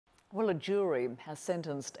Well, a jury has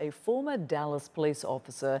sentenced a former Dallas police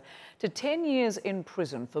officer to 10 years in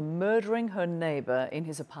prison for murdering her neighbour in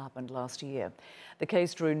his apartment last year. The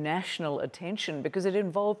case drew national attention because it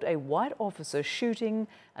involved a white officer shooting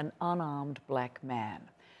an unarmed black man.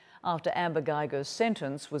 After Amber Geiger's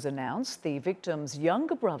sentence was announced, the victim's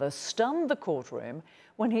younger brother stunned the courtroom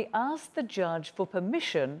when he asked the judge for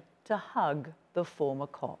permission to hug the former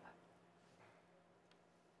cop.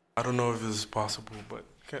 I don't know if this is possible, but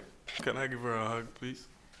can I give her a hug, please?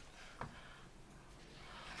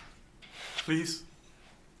 Please?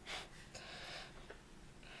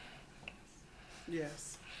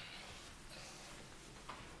 Yes.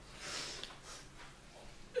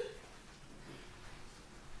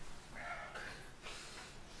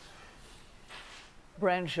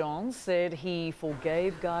 Branchon said he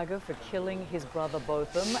forgave Geiger for killing his brother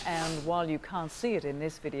Botham, and while you can't see it in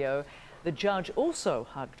this video, the judge also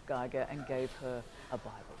hugged Geiger and gave her a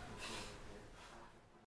Bible.